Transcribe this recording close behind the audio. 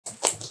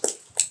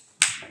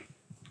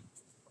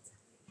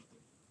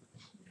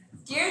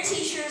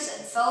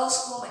fellow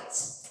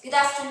schoolmates. Good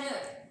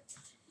afternoon.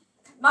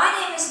 My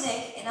name is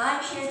Nick, and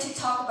I'm here to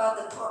talk about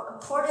the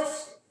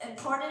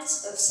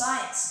importance of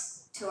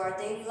science to our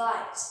daily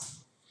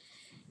lives.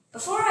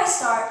 Before I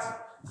start,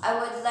 I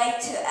would like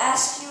to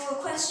ask you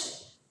a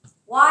question.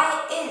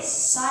 Why is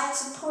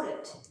science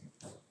important?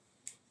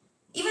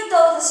 Even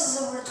though this is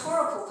a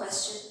rhetorical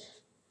question,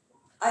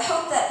 I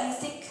hope that you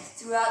think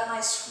throughout my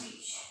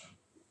speech.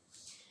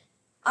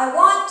 I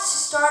want to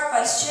start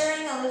by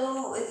sharing a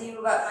little with you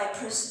about my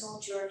personal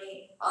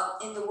journey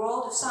in the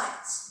world of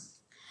science.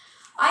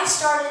 I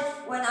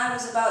started when I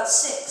was about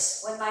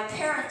 6, when my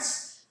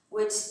parents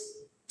would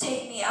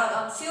take me out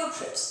on field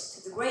trips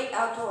to the great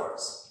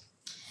outdoors.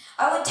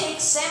 I would take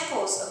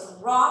samples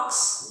of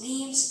rocks,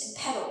 leaves, and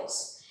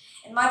petals,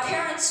 and my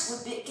parents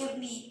would give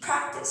me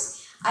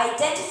practice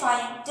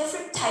identifying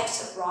different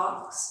types of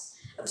rocks,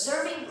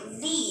 observing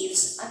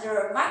leaves under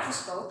a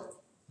microscope.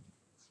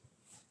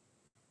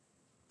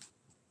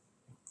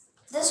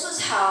 This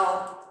was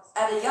how,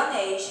 at a young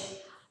age,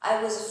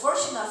 I was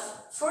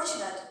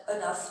fortunate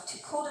enough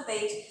to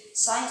cultivate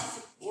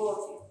scientific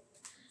worldview.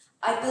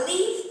 I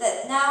believe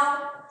that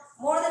now,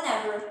 more than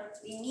ever,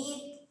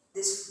 we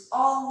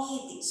all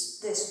need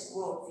this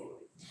worldview.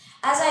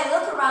 As I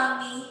look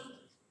around me,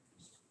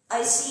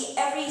 I see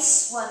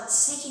everyone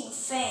seeking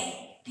fame,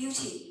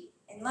 beauty,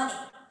 and money,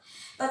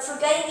 but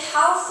forgetting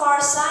how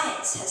far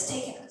science has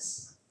taken us.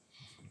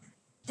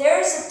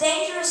 There is a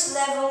dangerous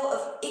level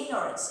of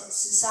ignorance in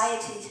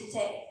society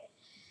today,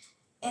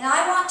 and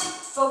I want to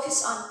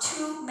focus on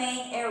 2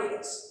 main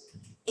areas: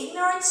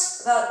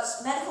 ignorance about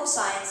medical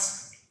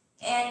science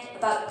and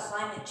about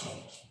climate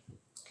change.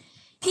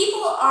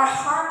 People are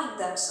harming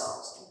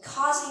themselves and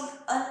causing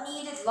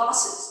unneeded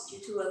losses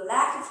due to a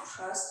lack of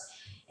trust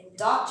in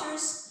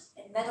doctors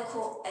and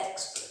medical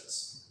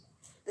experts.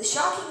 The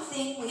shocking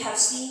thing we have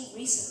seen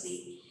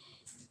recently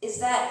is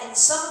that in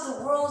some of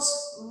the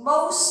world's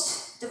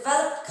most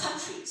developed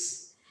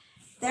countries,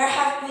 there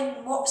have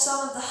been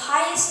some of the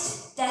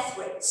highest death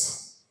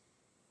rates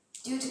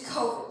due to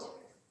COVID.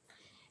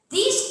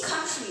 These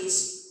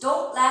countries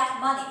don't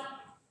lack money,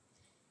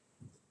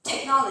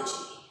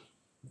 technology,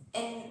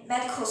 and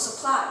medical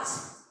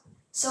supplies.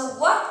 So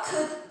what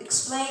could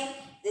explain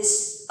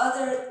this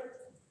other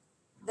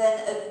than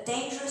a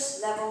dangerous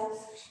level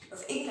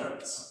of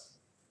ignorance?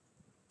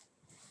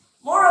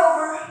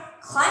 Moreover,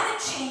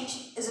 climate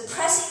change is a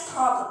pressing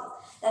problem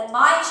that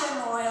my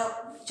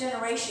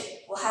generation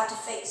will have to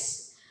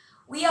face.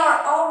 We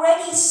are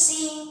already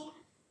seeing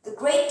the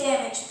great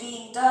damage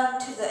being done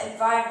to the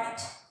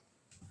environment,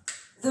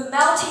 the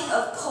melting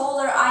of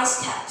polar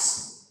ice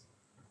caps,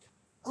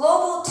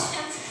 global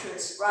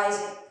temperatures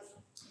rising,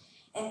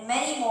 and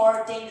many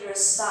more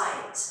dangerous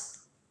signs.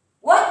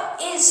 What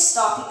is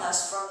stopping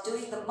us from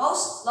doing the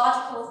most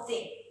logical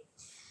thing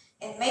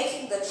and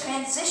making the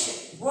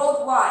transition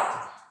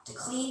worldwide to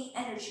clean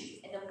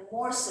energy and a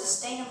more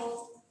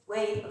sustainable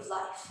way of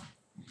life?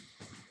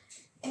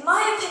 In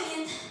my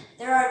opinion,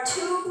 there are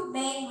 2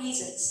 main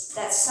reasons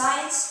that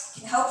science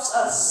can help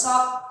us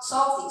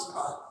solve these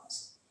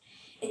problems.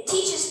 It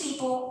teaches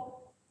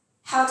people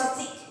how to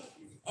think,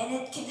 and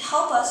it can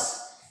help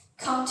us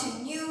come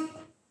to new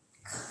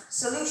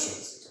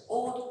solutions to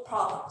old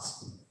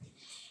problems.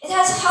 It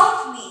has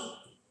helped me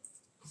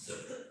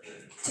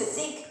to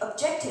think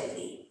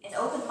objectively and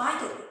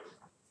open-mindedly,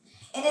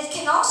 and it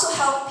can also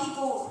help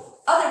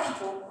other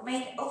people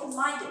remain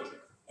open-minded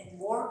and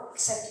more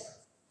accepting.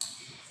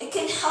 It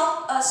can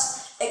help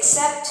us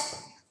accept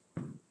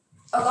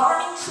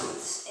alarming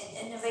truths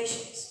and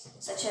innovations,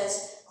 such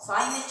as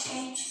climate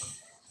change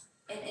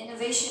and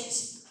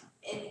innovations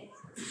in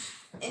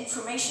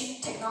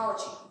information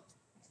technology.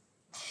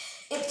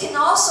 It can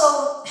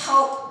also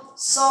help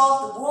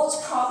solve the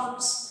world's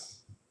problems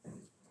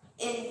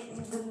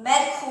in the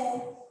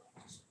medical,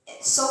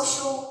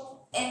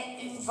 social,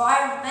 and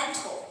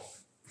environmental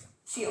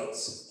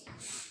fields,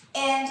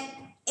 and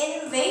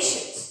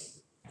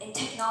innovations in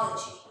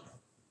technology.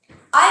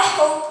 I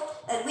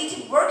hope that we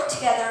can work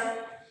together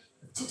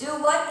to do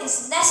what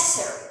is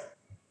necessary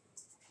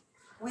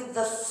with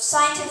the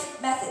scientific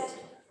method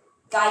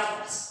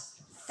guiding us.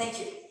 Thank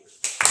you.